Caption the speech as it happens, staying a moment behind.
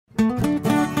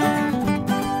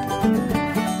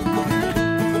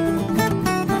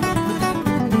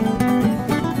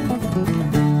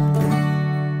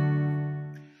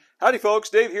Howdy folks,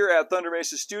 Dave here at Thunder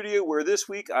Mesa Studio, where this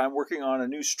week I'm working on a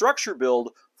new structure build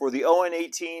for the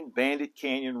ON18 Bandit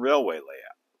Canyon Railway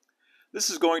layout. This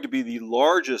is going to be the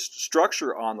largest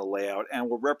structure on the layout and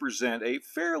will represent a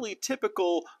fairly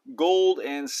typical gold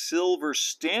and silver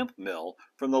stamp mill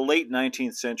from the late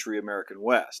 19th century American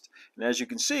West. And as you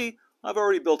can see, I've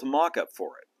already built a mock-up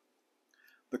for it.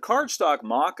 The cardstock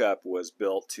mock-up was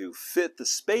built to fit the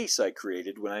space I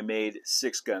created when I made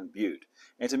Six Gun Butte,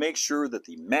 and to make sure that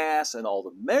the mass and all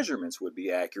the measurements would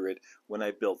be accurate when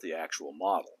I built the actual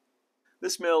model.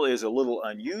 This mill is a little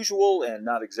unusual and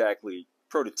not exactly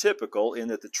prototypical in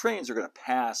that the trains are going to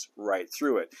pass right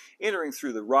through it, entering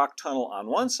through the rock tunnel on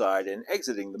one side and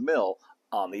exiting the mill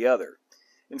on the other.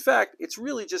 In fact, it's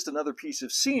really just another piece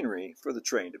of scenery for the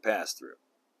train to pass through.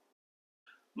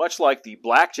 Much like the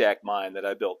Blackjack mine that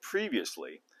I built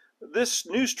previously, this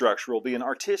new structure will be an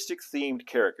artistic-themed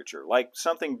caricature, like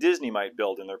something Disney might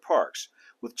build in their parks,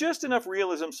 with just enough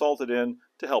realism salted in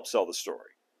to help sell the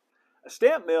story. A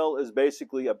stamp mill is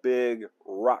basically a big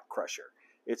rock crusher.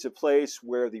 It's a place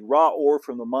where the raw ore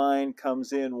from the mine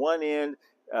comes in one end,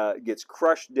 gets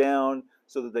crushed down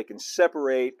so that they can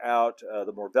separate out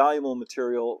the more valuable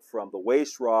material from the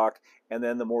waste rock, and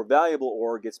then the more valuable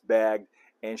ore gets bagged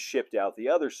and shipped out the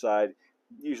other side,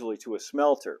 usually to a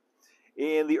smelter.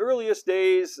 In the earliest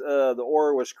days, the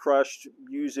ore was crushed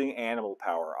using animal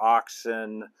power,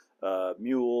 oxen,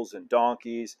 mules, and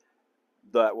donkeys.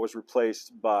 That was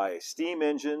replaced by steam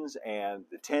engines and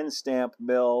the 10-stamp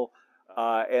mill,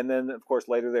 and then, of course,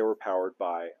 later they were powered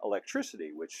by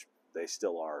electricity, which they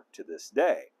still are to this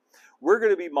day. We're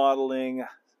going to be modeling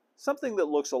something that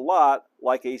looks a lot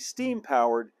like a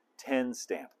steam-powered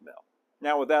 10-stamp mill.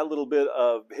 Now, with that little bit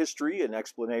of history and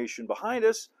explanation behind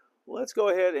us, let's go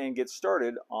ahead and get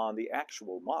started on the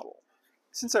actual model.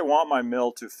 Since I want my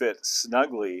mill to fit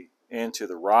snugly into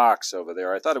the rocks over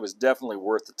there, I thought it was definitely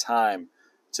worth the time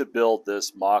to build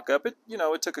this mock-up. It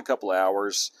took a couple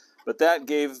hours, but that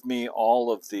gave me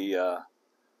all of the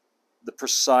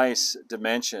precise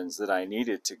dimensions that I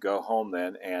needed to go home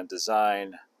then and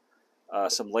design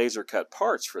some laser-cut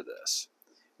parts for this.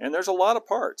 And there's a lot of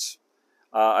parts.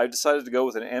 I decided to go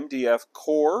with an MDF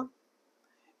core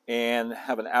and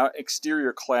have an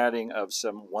exterior cladding of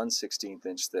some 1/16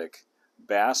 inch thick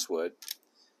basswood.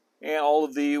 And all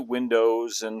of the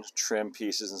windows and trim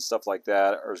pieces and stuff like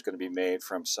that are going to be made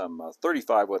from some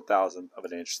 35/1000 of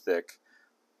an inch thick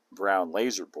brown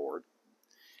laser board.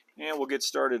 And we'll get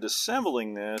started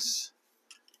assembling this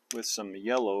with some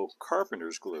yellow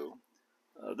carpenter's glue.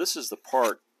 This is the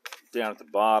part down at the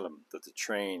bottom that the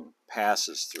train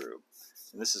passes through.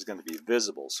 And this is going to be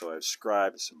visible, so I've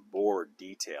scribed some board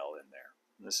detail in there.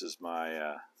 And this is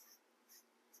my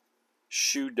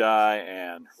shoe dye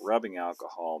and rubbing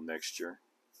alcohol mixture.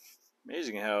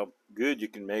 Amazing how good you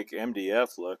can make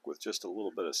MDF look with just a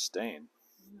little bit of stain.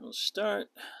 We'll start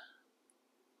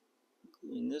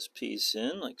gluing this piece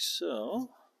in like so.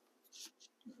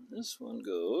 And this one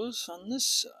goes on this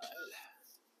side.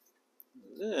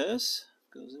 This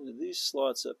goes into these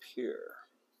slots up here.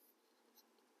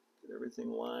 Get everything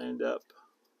lined up.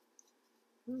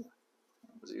 That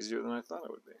was easier than I thought it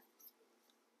would be.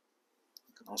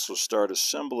 You can also start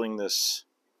assembling this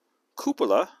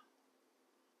cupola.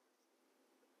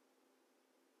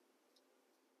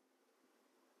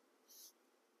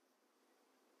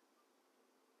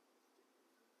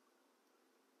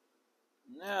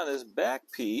 Now this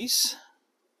back piece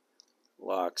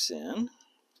locks in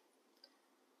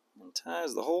and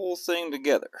ties the whole thing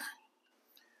together.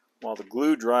 While the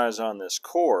glue dries on this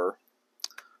core,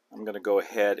 I'm going to go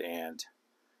ahead and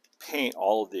paint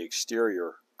all of the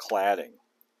exterior cladding.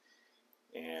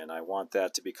 And I want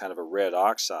that to be kind of a red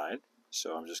oxide,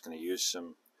 so I'm just going to use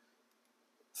some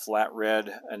flat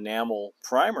red enamel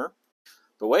primer.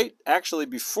 But wait, actually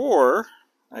before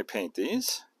I paint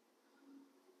these,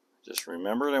 just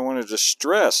remembered I wanted to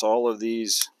stress all of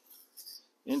these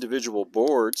individual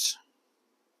boards.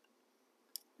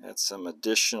 Add some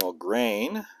additional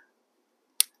grain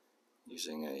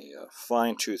using a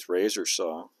fine-tooth razor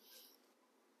saw.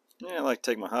 Yeah, I like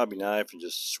to take my hobby knife and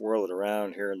just swirl it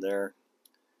around here and there.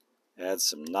 Add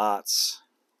some knots,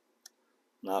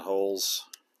 knot holes.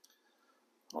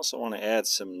 Also want to add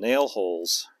some nail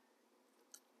holes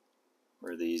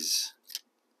where these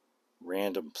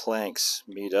random planks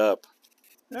meet up.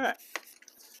 Alright,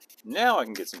 now I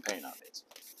can get some paint on these.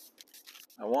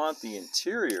 I want the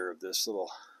interior of this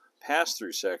little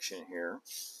pass-through section here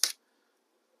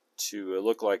to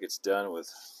look like it's done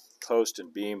with post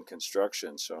and beam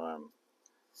construction. So I'm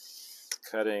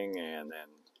cutting and then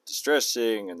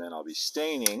distressing, and then I'll be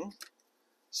staining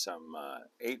some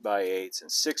 8x8s and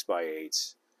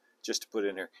 6x8s just to put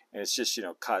in here. And it's just,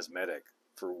 cosmetic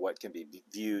for what can be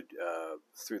viewed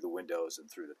through the windows and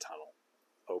through the tunnel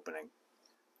opening.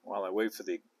 While I wait for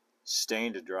the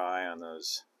stain to dry on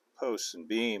those posts and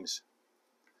beams,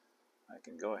 I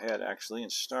can go ahead actually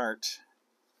and start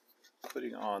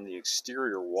putting on the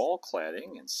exterior wall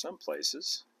cladding in some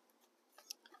places.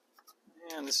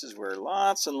 And this is where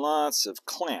lots and lots of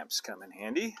clamps come in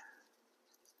handy.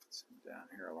 Some down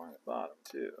here along the bottom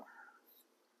too.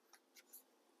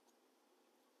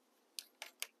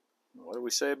 What do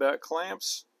we say about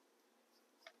clamps?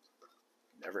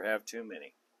 Never have too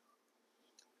many.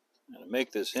 And to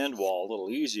make this end wall a little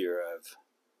easier, I've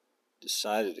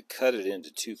decided to cut it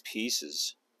into 2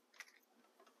 pieces.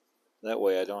 That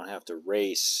way I don't have to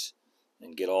race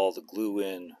and get all the glue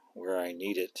in where I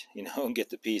need it, and get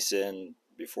the piece in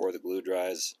before the glue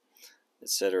dries,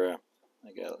 etc.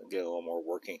 I get a little more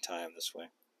working time this way.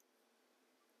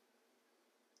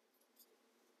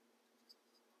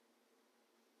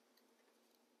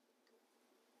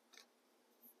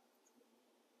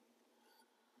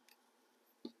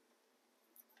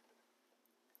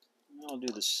 I'll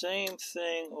do the same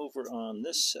thing over on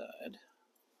this side.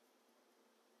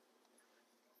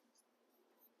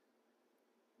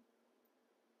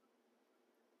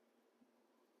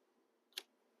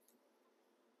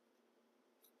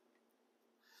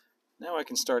 Now I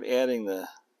can start adding the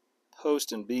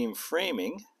post and beam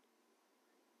framing,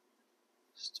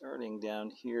 starting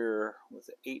down here with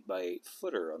the 8x8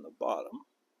 footer on the bottom.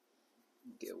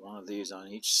 Get one of these on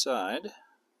each side.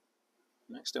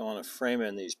 Next, I want to frame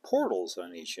in these portals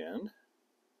on each end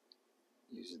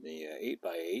using the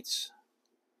 8x8s.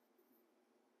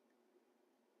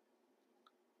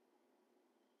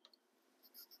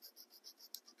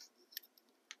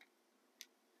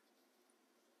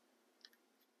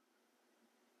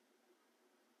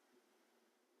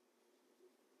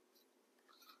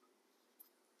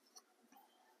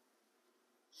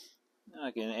 Now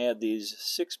I can add these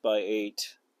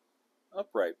 6x8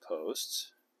 upright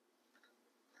posts.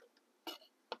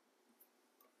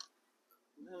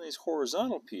 And then these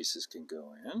horizontal pieces can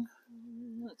go in.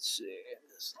 Let's see,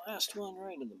 this last one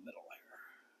right in the middle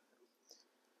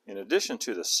here. In addition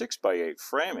to the 6x8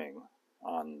 framing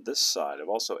on this side, I've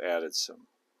also added some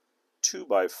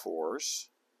 2x4s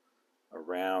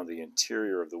around the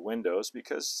interior of the windows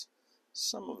because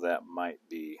some of that might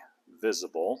be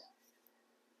visible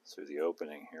through the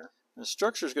opening here. The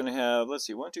structure is going to have, let's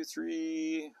see, 1, 2,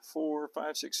 3, 4,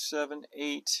 5, 6, 7,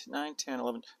 8, 9, 10,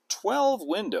 11, 12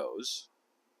 windows.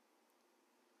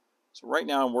 So right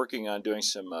now I'm working on doing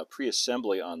some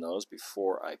pre-assembly on those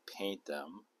before I paint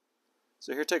them.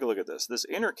 So here, take a look at this. This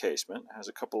inner casement has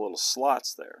a couple little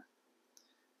slots there.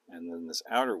 And then this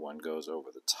outer one goes over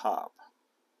the top.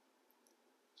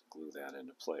 Just glue that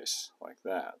into place like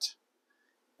that.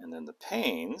 And then the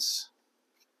panes,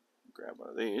 grab one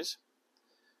of these,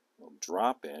 will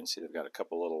drop in. See, they've got a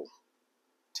couple little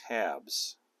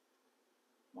tabs,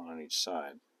 one on each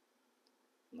side.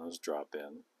 And those drop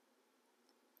in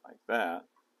like that.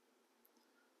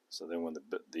 So then when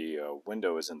the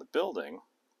window is in the building,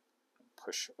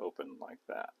 push open like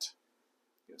that.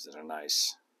 Gives it a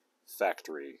nice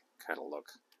factory kind of look.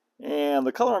 And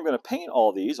the color I'm going to paint all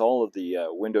of the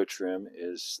window trim,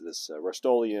 is this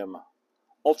Rust-Oleum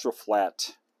Ultra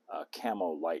Flat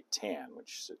Camo Light Tan,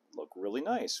 which should look really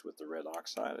nice with the red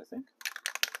oxide, I think.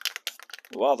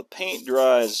 While the paint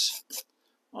dries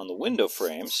on the window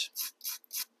frames,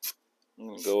 I'm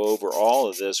going to go over all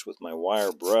of this with my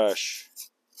wire brush,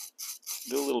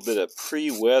 do a little bit of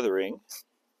pre-weathering,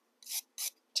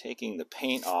 taking the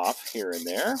paint off here and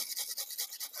there.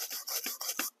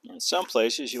 In some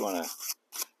places you want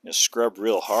to scrub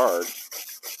real hard,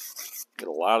 get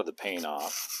a lot of the paint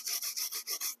off.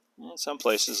 In some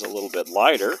places a little bit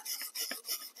lighter.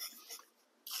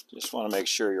 Just want to make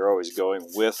sure you're always going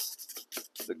with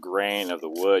the grain of the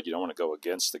wood. You don't want to go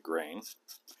against the grain.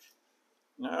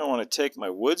 Now I want to take my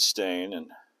wood stain and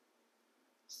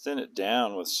thin it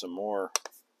down with some more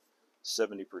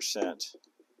 70%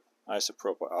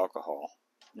 isopropyl alcohol.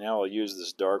 Now I'll use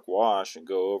this dark wash and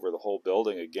go over the whole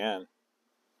building again.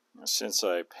 Since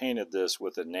I painted this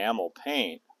with enamel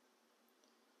paint,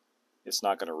 it's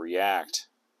not going to react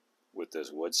with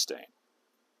this wood stain.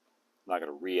 It's not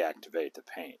going to reactivate the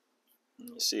paint. And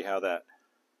you see how that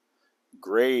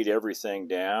grayed everything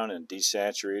down and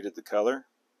desaturated the color?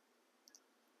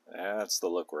 That's the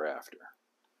look we're after.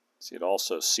 See, it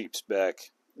also seeps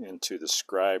back into the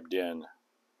scribed in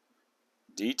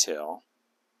detail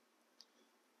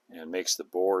and makes the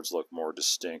boards look more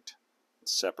distinct and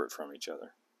separate from each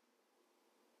other.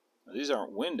 Now, these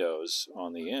aren't windows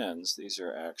on the ends, these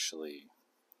are actually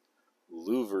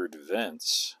louvered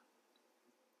vents.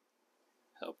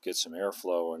 Help get some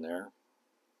airflow in there.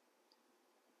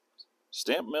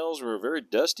 Stamp mills were a very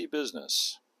dusty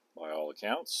business, by all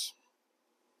accounts.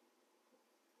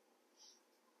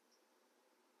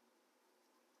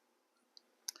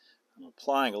 I'm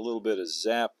applying a little bit of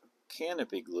Zap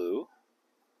canopy glue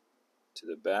to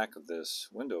the back of this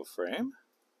window frame.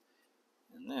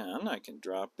 And then I can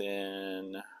drop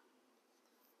in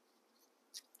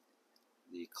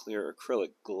the clear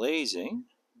acrylic glazing,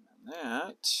 and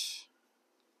that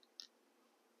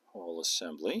whole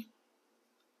assembly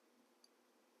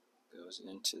goes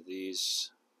into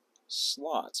these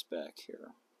slots back here.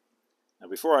 Now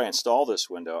before I install this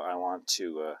window, I want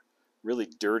to really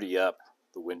dirty up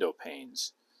the window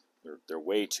panes. They're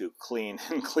way too clean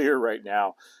and clear right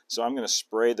now, so I'm going to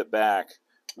spray the back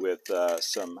with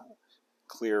some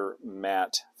clear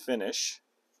matte finish.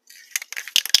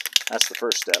 That's the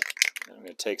first step. And I'm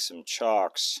going to take some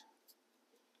chalks,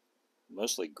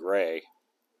 mostly gray,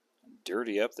 and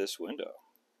dirty up this window.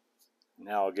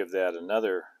 Now I'll give that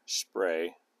another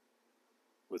spray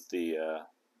with the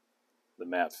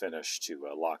matte finish to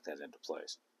lock that into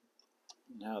place.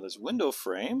 Now this window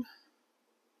frame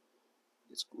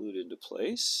gets glued into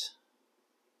place,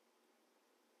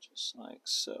 just like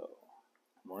so.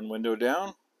 One window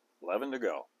down, 11 to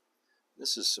go.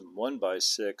 This is some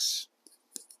 1x6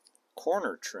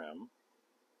 corner trim,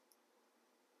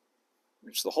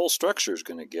 which the whole structure is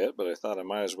going to get, but I thought I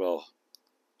might as well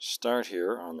start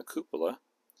here on the cupola.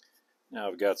 Now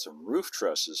I've got some roof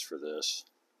trusses for this.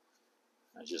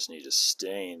 I just need to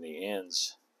stain the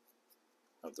ends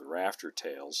of the rafter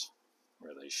tails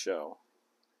where they show.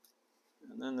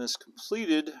 And then this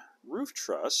completed roof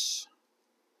truss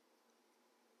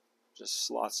just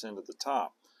slots into the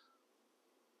top.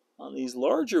 On these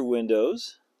larger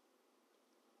windows,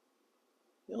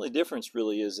 the only difference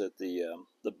really is that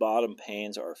the bottom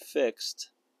panes are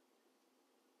fixed.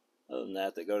 Other than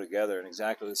that, they go together in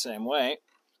exactly the same way.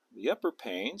 The upper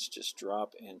panes just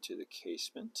drop into the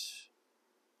casement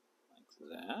like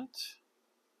that.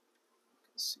 You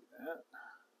can see that.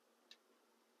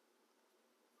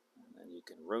 And then you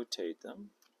can rotate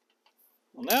them.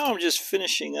 Well, now I'm just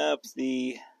finishing up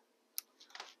the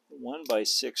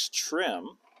 1x6 trim,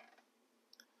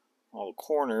 all the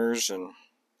corners, and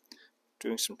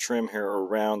doing some trim here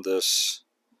around this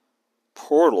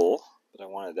portal, but I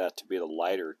wanted that to be the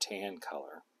lighter tan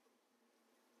color.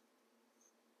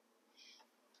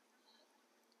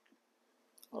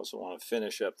 I also want to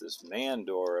finish up this man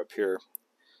door up here.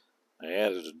 I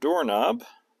added a doorknob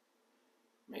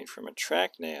made from a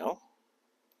track nail.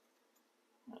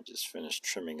 I just finished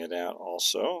trimming it out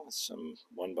also with some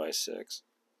 1x6.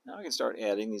 Now I can start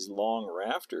adding these long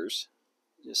rafters.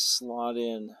 Just slot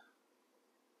in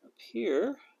up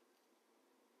here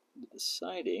into the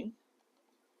siding,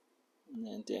 and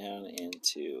then down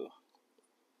into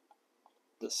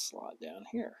this slot down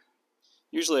here.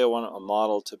 Usually I want a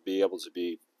model to be able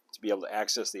to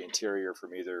access the interior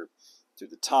from either through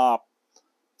the top,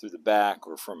 through the back,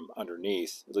 or from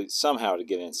underneath, at least somehow to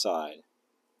get inside.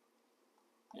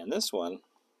 And this one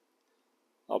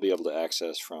I'll be able to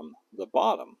access from the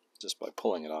bottom just by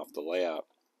pulling it off the layout.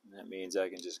 And that means I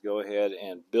can just go ahead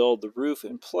and build the roof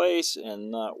in place and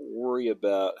not worry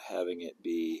about having it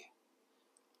be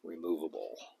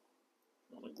removable.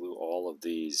 I'm going to glue all of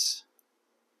these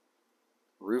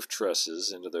roof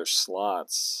trusses into their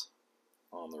slots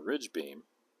on the ridge beam.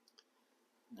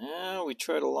 Now we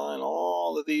try to line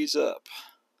all of these up,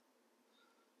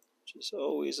 which is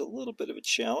always a little bit of a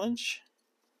challenge.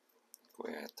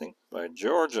 Boy, I think by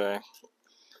George, I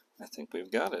think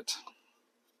we've got it.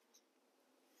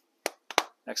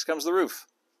 Next comes the roof.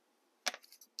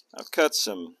 I've cut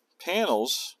some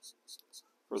panels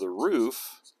for the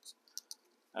roof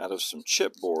out of some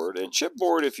chipboard. And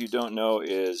chipboard, if you don't know,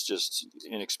 is just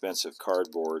inexpensive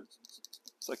cardboard.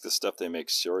 It's like the stuff they make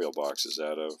cereal boxes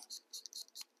out of.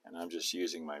 And I'm just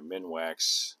using my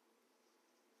Minwax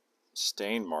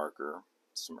stain marker,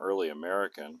 some early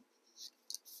American,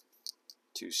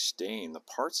 to stain the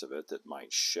parts of it that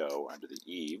might show under the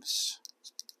eaves.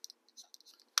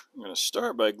 I'm going to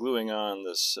start by gluing on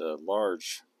this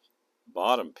large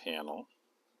bottom panel.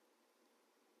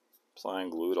 Applying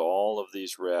glue to all of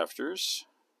these rafters.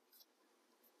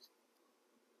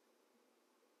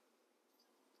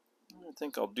 I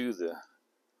think I'll do the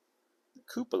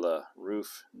cupola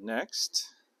roof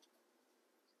next.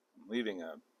 I'm leaving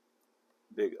a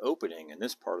big opening in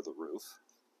this part of the roof,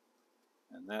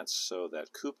 and that's so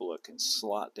that cupola can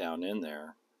slot down in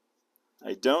there.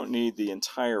 I don't need the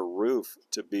entire roof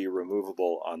to be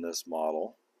removable on this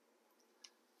model,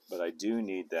 but I do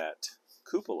need that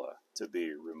cupola to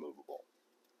be removable.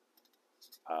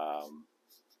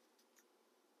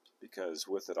 Because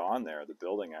with it on there, the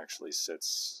building actually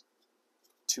sits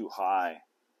too high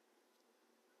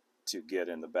to get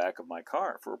in the back of my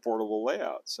car for a portable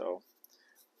layout. So,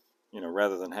 you know,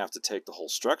 rather than have to take the whole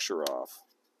structure off,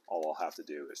 all I'll have to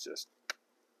do is just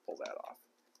pull that off.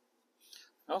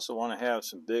 I also want to have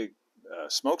some big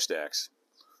smokestacks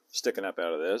sticking up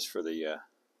out of this for the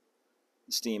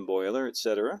steam boiler,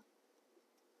 etc.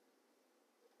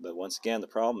 But once again, the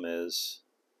problem is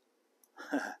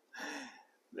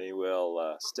they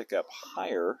will stick up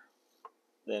higher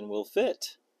than will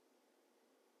fit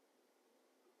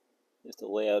if the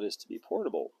layout is to be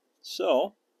portable.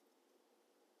 So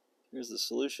here's the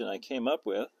solution I came up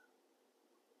with.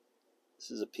 This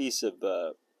is a piece of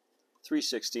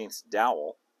 3/16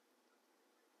 dowel.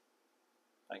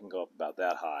 I can go up about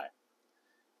that high.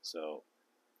 So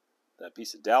that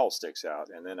piece of dowel sticks out,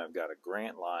 and then I've got a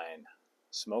Grant Line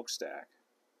smokestack,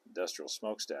 industrial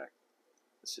smokestack.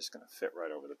 It's just going to fit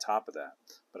right over the top of that,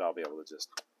 but I'll be able to just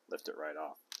lift it right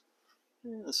off.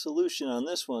 And the solution on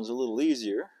this one's a little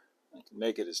easier. I can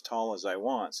make it as tall as I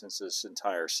want since this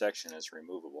entire section is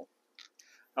removable.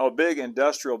 Now, a big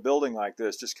industrial building like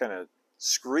this just kind of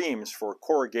screams for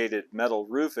corrugated metal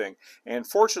roofing, and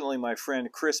fortunately my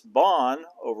friend Chris Bond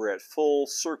over at Full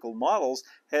Circle Models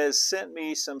has sent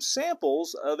me some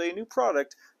samples of a new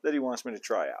product that he wants me to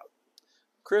try out.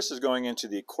 Chris is going into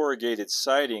the corrugated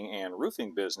siding and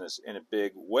roofing business in a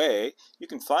big way. You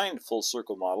can find Full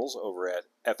Circle Models over at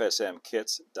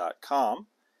fsmkits.com,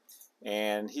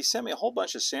 and he sent me a whole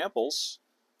bunch of samples,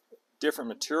 different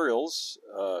materials,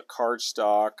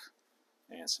 cardstock,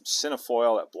 and some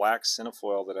cinefoil, that black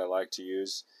cinefoil that I like to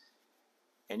use.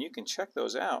 And you can check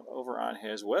those out over on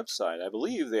his website. I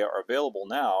believe they are available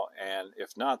now, and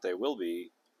if not, they will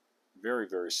be very,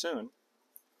 very soon.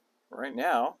 Right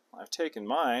now, I've taken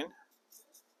mine,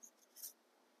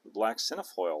 the black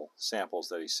cinefoil samples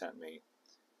that he sent me,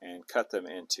 and cut them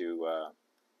into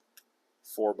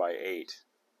 4x8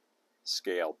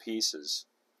 scale pieces.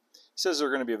 He says they're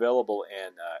going to be available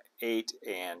in 8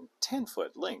 and 10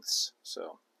 foot lengths,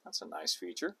 so that's a nice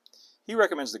feature. He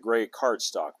recommends the gray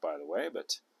cardstock, by the way,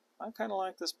 but I kind of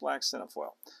like this black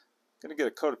cinefoil. I'm going to get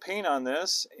a coat of paint on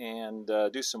this and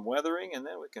do some weathering, and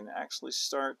then we can actually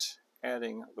start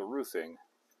adding the roofing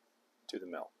to the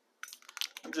mill.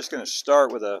 I'm just going to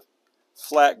start with a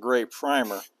flat gray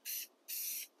primer.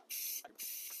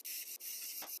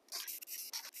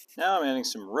 Now I'm adding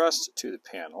some rust to the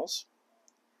panels.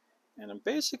 And I'm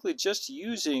basically just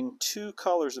using two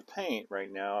colors of paint right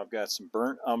now. I've got some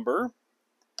burnt umber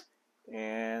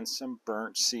and some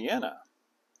burnt sienna.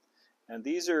 And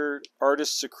these are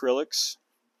artist's acrylics,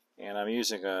 and I'm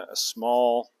using a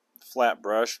small flat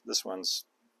brush. This one's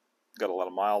got a lot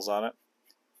of miles on it.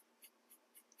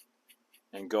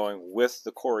 And going with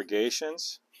the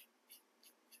corrugations,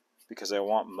 because I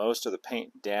want most of the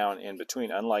paint down in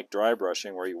between. Unlike dry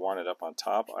brushing where you want it up on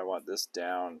top, I want this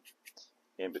down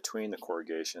in between the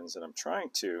corrugations, and I'm trying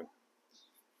to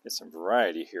get some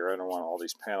variety here. I don't want all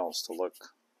these panels to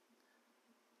look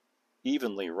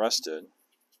evenly rusted.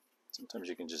 Sometimes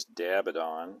you can just dab it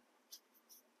on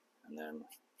and then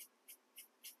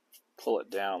pull it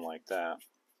down like that.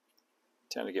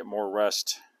 Tend to get more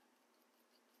rust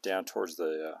down towards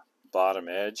the bottom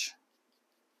edge.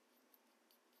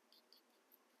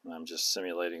 And I'm just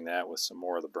simulating that with some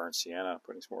more of the burnt sienna,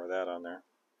 putting some more of that on there.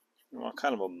 I want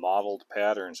kind of a mottled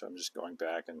pattern, so I'm just going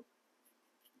back and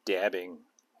dabbing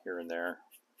here and there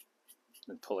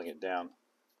and pulling it down.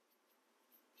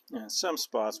 And in some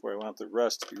spots where I want the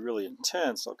rust to be really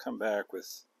intense, I'll come back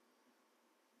with,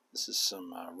 this is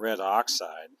some red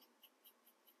oxide,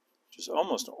 which is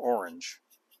almost orange.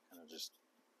 Kind of just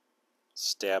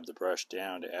stab the brush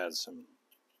down to add some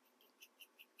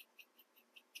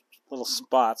little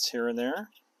spots here and there.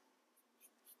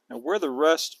 Now where the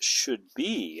rust should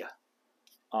be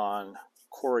on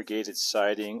corrugated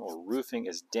siding or roofing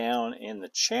is down in the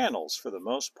channels for the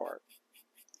most part.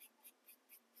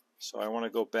 So I want to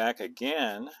go back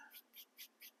again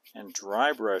and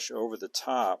dry brush over the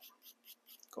top,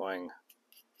 going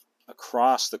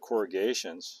across the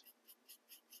corrugations.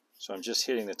 So I'm just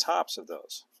hitting the tops of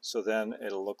those. So then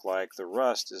it'll look like the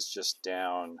rust is just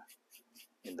down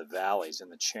in the valleys, in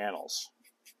the channels,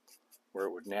 where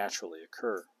it would naturally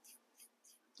occur.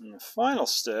 And the final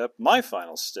step, my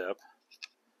final step,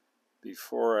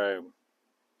 before I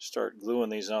start gluing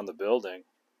these on the building,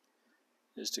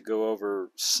 is to go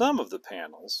over some of the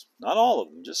panels, not all of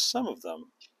them, just some of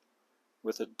them,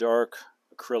 with a dark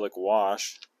acrylic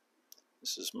wash.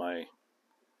 This is my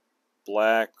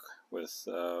black with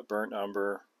burnt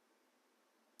umber,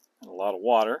 and a lot of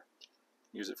water.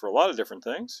 Use it for a lot of different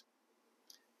things.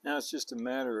 Now it's just a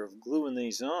matter of gluing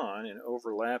these on in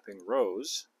overlapping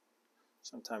rows.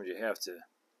 Sometimes you have to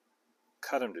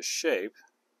cut them to shape,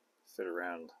 fit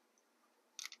around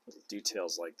little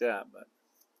details like that, but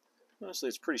mostly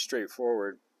it's pretty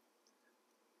straightforward.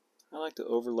 I like to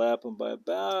overlap them by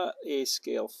about a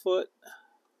scale foot.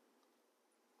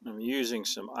 I'm using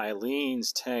some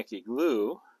Eileen's tacky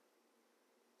glue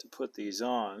to put these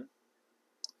on.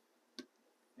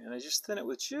 And I just thin it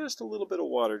with just a little bit of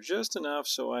water, just enough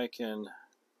so I can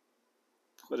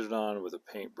put it on with a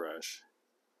paintbrush.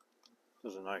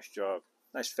 Does a nice job.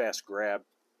 Nice fast grab.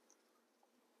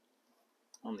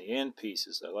 On the end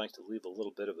pieces, I like to leave a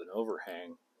little bit of an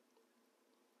overhang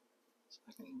so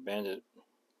I can bend it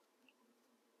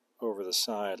over the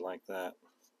side like that.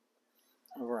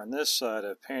 Over on this side,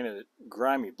 I've painted it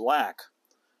grimy black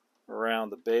around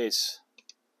the base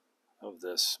of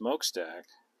this smokestack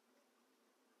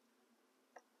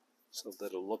so that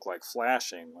it'll look like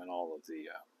flashing when all of the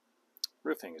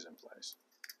roofing is in place.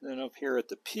 Then up here at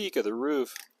the peak of the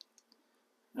roof,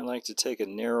 I like to take a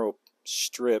narrow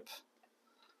strip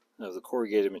of the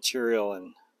corrugated material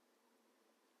and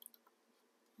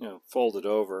fold it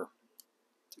over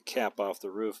to cap off the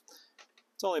roof.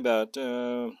 It's only about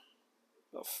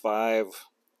 5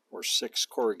 or 6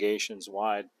 corrugations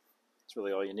wide. That's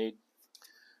really all you need.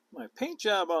 My paint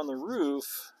job on the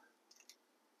roof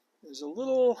is a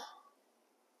little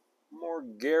more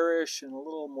garish and a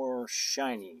little more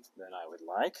shiny than I would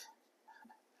like.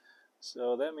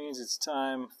 So that means it's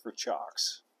time for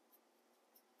chalks.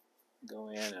 Go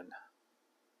in and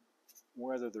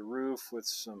weather the roof with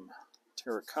some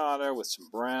terracotta, with some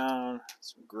brown,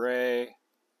 some gray.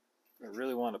 I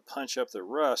really want to punch up the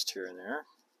rust here and there.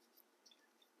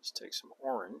 Just take some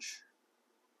orange.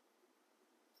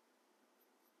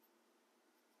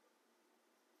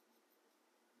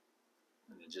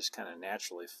 And it just kind of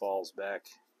naturally falls back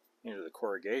into the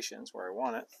corrugations where I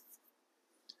want it.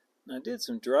 And I did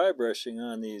some dry brushing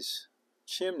on these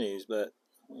chimneys, but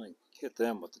I hit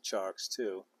them with the chalks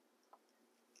too.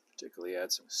 Particularly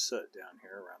add some soot down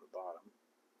here around the bottom.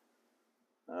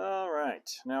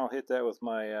 Alright, now I'll hit that with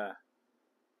my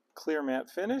clear matte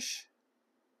finish.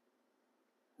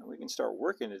 And we can start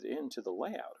working it into the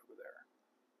layout over there.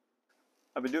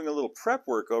 I've been doing a little prep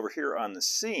work over here on the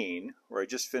scene where I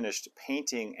just finished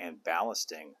painting and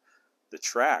ballasting the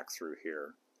track through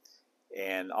here.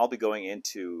 And I'll be going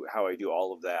into how I do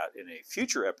all of that in a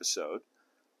future episode.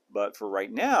 But for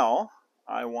right now,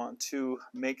 I want to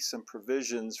make some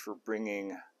provisions for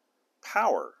bringing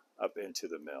power up into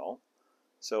the mill.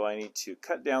 So I need to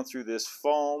cut down through this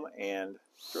foam and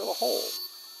drill a hole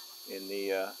in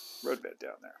the roadbed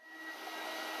down there.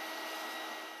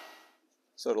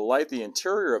 So to light the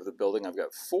interior of the building, I've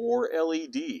got 4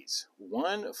 LEDs,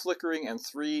 1 flickering and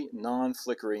 3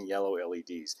 non-flickering yellow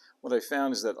LEDs. What I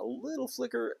found is that a little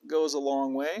flicker goes a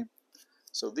long way.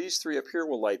 So these 3 up here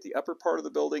will light the upper part of the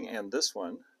building, and this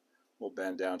one will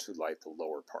bend down to light the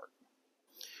lower part.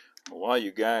 While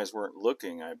you guys weren't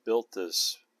looking, I built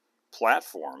this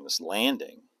platform, this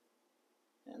landing,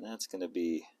 and that's going to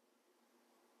be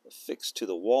affixed to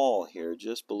the wall here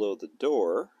just below the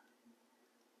door.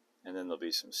 And then there'll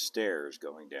be some stairs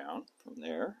going down from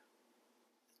there.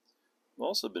 I've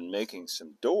also been making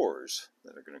some doors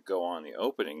that are going to go on the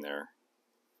opening there.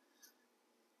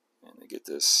 And they get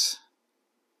this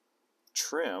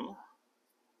trim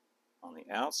on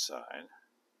the outside,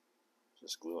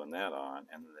 just gluing that on,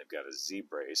 and then they've got a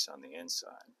Z-brace on the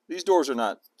inside. These doors are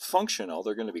not functional,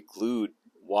 they're going to be glued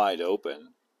wide open.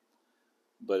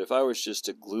 But if I was just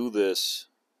to glue this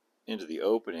into the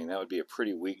opening, that would be a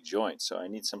pretty weak joint, so I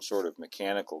need some sort of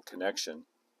mechanical connection.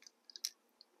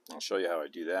 I'll show you how I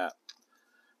do that.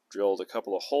 Drilled a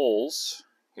couple of holes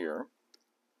here,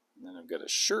 and then I've got a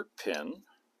shirt pin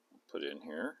I'll put in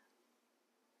here.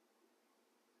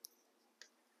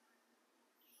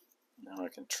 Now I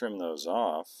can trim those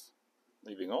off,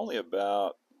 leaving only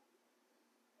about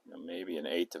maybe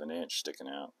 1/8 of an inch sticking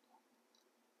out.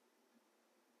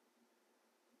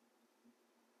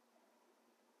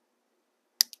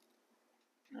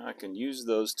 Now I can use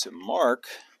those to mark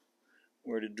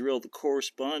where to drill the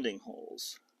corresponding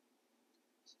holes.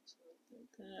 So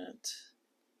like that.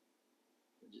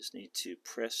 I just need to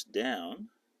press down.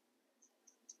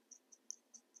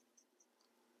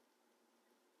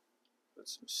 Put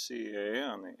some CA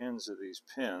on the ends of these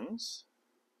pins.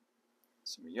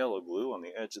 Some yellow glue on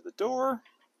the edge of the door.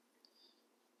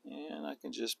 And I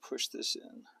can just push this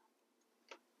in.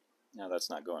 Now that's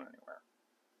not going anywhere.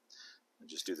 I'll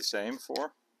just do the same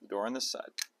for the door on this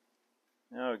side.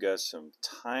 Now I've got some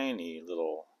tiny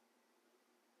little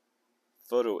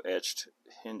photo etched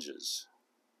hinges.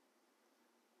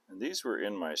 And these were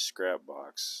in my scrap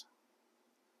box.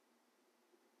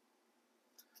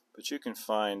 But you can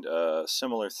find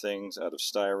similar things out of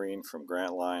styrene from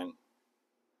Grant Line.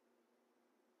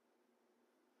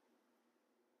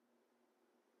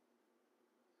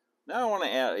 Now I want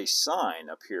to add a sign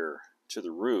up here to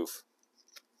the roof.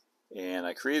 And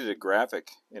I created a graphic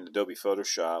in Adobe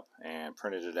Photoshop and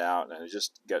printed it out, and I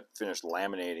just got finished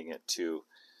laminating it to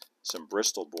some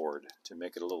Bristol board to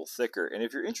make it a little thicker. And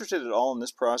if you're interested at all in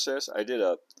this process, I did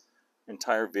an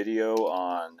entire video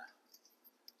on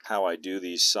how I do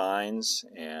these signs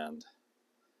and,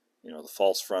 you know, the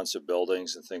false fronts of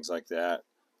buildings and things like that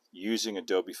using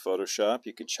Adobe Photoshop.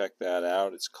 You can check that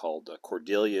out. It's called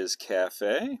Cordelia's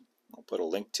Cafe. I'll put a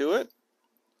link to it.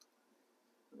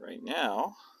 Right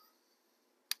now,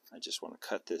 I just want to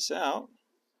cut this out,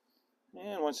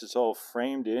 and once it's all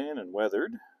framed in and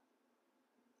weathered,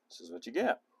 this is what you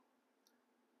get.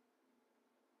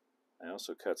 I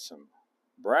also cut some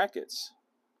brackets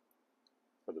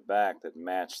for the back that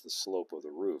match the slope of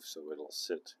the roof, so it'll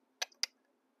sit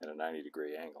at a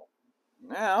 90-degree angle.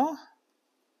 Now,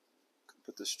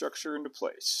 put the structure into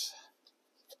place.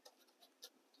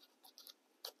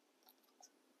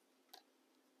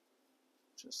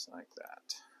 Just like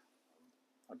that.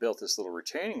 I built this little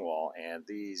retaining wall, and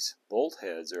these bolt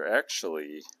heads are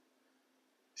actually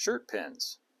shirt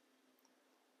pins.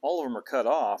 All of them are cut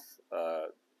off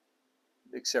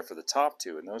except for the top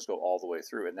two, and those go all the way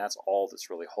through, and that's all that's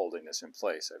really holding this in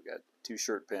place. I've got 2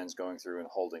 shirt pins going through and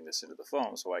holding this into the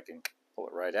foam, so I can pull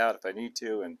it right out if I need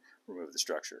to and remove the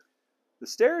structure. The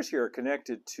stairs here are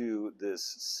connected to this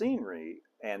scenery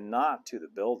and not to the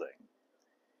building.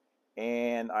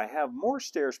 And I have more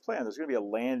stairs planned. There's going to be a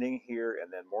landing here and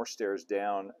then more stairs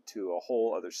down to a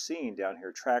whole other scene down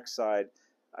here trackside,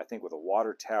 I think with a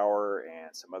water tower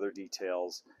and some other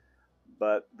details.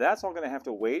 But that's all going to have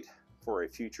to wait for a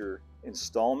future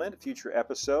installment, a future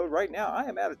episode. Right now I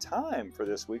am out of time for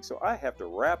this week, so I have to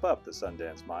wrap up the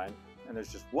Sundance Mine. And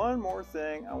there's just one more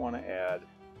thing I want to add,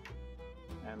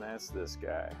 and that's this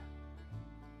guy.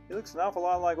 He looks an awful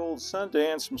lot like old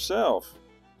Sundance himself.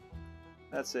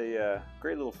 That's a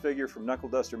great little figure from Knuckle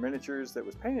Duster Miniatures that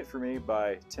was painted for me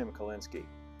by Tim Kalinsky.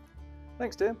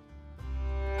 Thanks, Tim.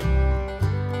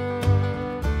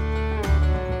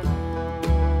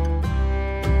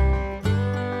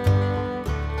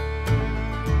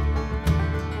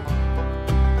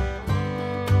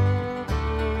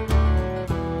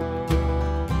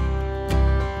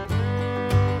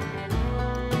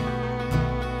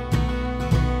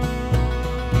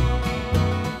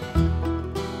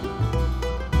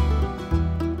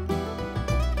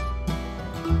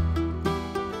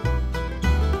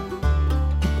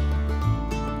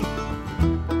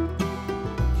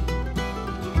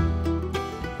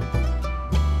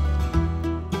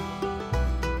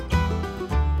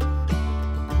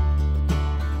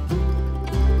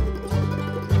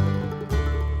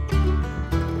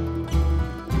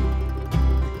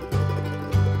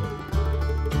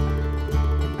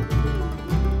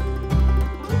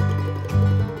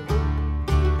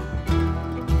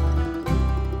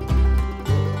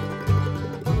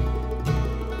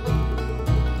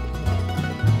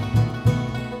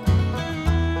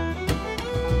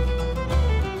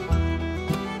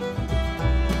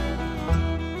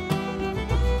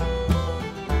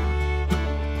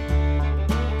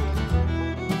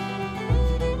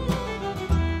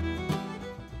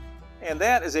 And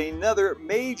that is another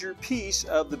major piece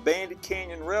of the Bandit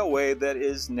Canyon Railway that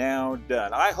is now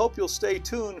done. I hope you'll stay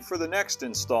tuned for the next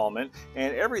installment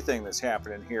and everything that's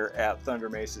happening here at Thunder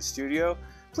Mesa Studio.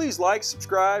 Please like,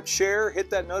 subscribe, share, hit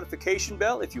that notification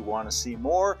bell if you want to see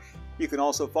more. You can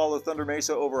also follow Thunder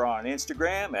Mesa over on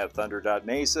Instagram at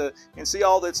thunder.mesa and see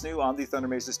all that's new on the Thunder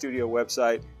Mesa Studio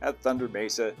website at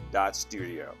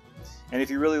thundermesa.studio. And if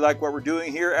you really like what we're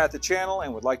doing here at the channel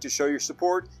and would like to show your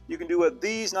support, you can do what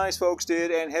these nice folks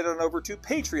did and head on over to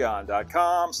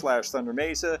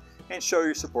patreon.com/thundermesa and show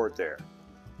your support there.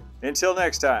 Until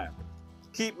next time,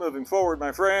 keep moving forward,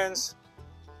 my friends.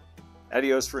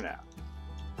 Adios for now.